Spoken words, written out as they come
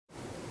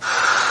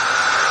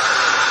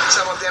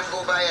them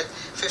go by at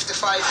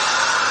 55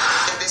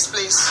 in this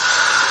place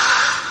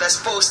that's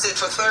posted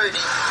for 30.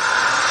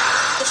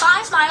 The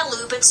 5-mile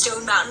loop at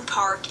Stone Mountain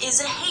Park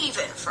is a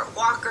haven for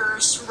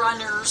walkers,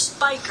 runners,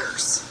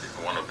 bikers.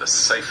 One of the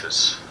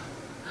safest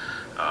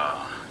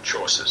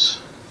choices.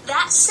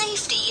 That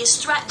safety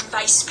is threatened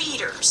by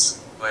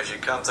speeders. As you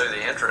come through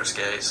the entrance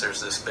gates,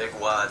 there's this big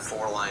wide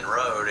 4-lane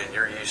road, and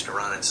you're used to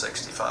running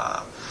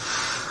 65.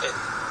 It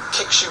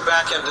kicks you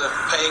back into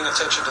paying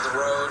attention to the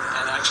road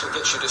and actually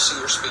gets you to see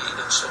your speed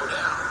and slow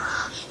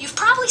down. You've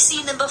probably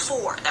seen them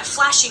before. The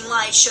flashing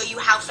lights show you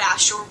how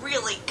fast you're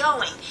really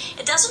going.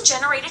 It doesn't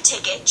generate a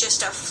ticket,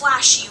 just a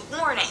flashy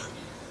warning.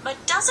 But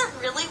does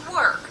it really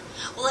work?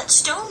 Well, at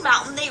Stone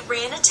Mountain, they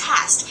ran a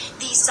test.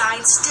 These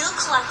signs still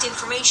collect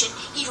information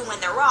even when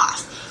they're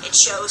off. It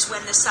shows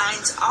when the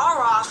signs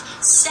are off,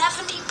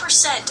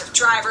 70% of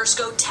drivers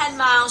go 10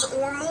 miles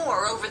or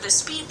more over the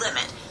speed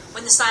limit.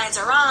 When the signs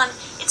are on,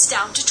 it's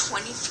down to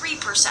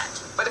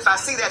 23%. But if I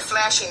see that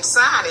flashing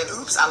sign and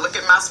oops, I look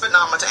at my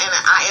speedometer and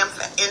I am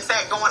in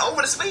fact going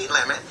over the speed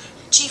limit.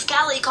 Chief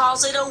Kelly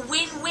calls it a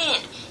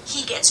win-win.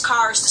 He gets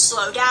cars to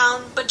slow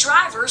down, but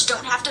drivers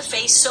don't have to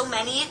face so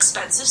many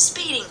expensive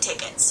speeding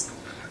tickets.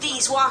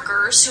 These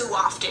walkers, who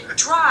often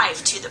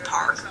drive to the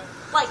park,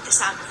 like the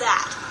sound of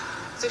that.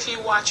 If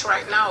you watch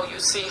right now, you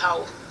see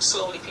how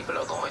slowly people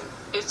are going.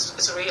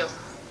 It's real.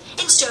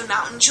 In Stone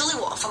Mountain, Julie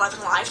Wolf, 11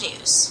 Live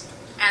News.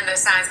 And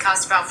those signs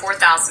cost about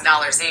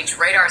 $4,000 each.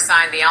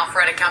 Radarsign, the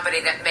Alpharetta company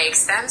that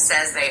makes them,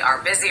 says they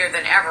are busier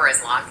than ever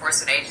as law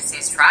enforcement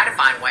agencies try to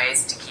find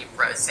ways to keep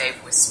roads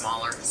safe with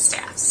smaller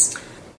staffs.